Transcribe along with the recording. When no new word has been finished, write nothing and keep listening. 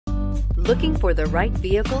Looking for the right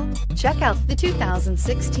vehicle? Check out the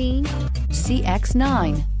 2016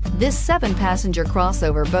 CX-9. This 7-passenger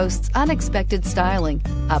crossover boasts unexpected styling,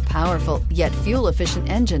 a powerful yet fuel-efficient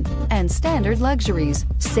engine, and standard luxuries.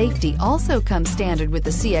 Safety also comes standard with the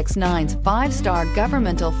CX-9's 5-star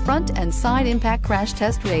governmental front and side impact crash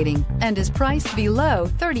test rating and is priced below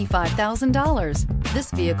 $35,000.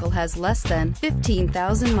 This vehicle has less than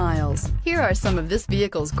 15,000 miles. Here are some of this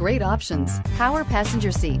vehicle's great options: power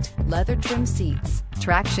passenger seat, leather trim seats,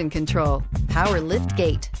 traction control, power lift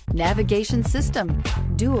gate, navigation system,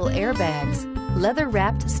 dual airbags,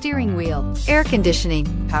 leather-wrapped steering wheel, air conditioning,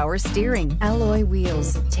 power steering, alloy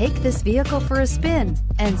wheels. Take this vehicle for a spin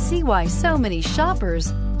and see why so many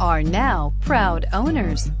shoppers are now proud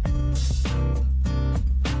owners.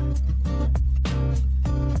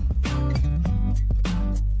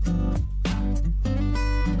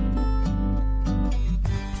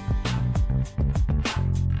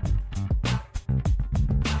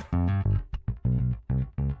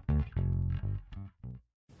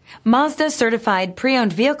 Mazda certified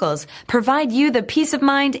pre-owned vehicles provide you the peace of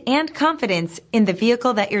mind and confidence in the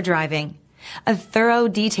vehicle that you're driving. A thorough,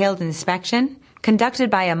 detailed inspection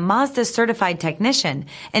conducted by a Mazda certified technician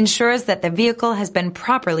ensures that the vehicle has been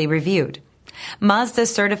properly reviewed. Mazda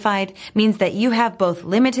certified means that you have both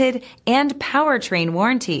limited and powertrain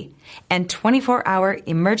warranty and 24-hour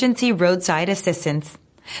emergency roadside assistance.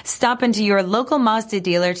 Stop into your local Mazda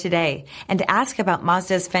dealer today and ask about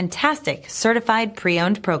Mazda's fantastic certified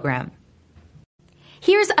pre-owned program.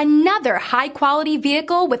 Here's another high-quality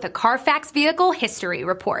vehicle with a Carfax Vehicle History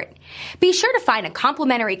Report. Be sure to find a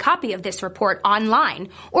complimentary copy of this report online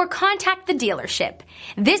or contact the dealership.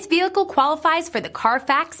 This vehicle qualifies for the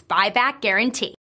Carfax Buyback Guarantee.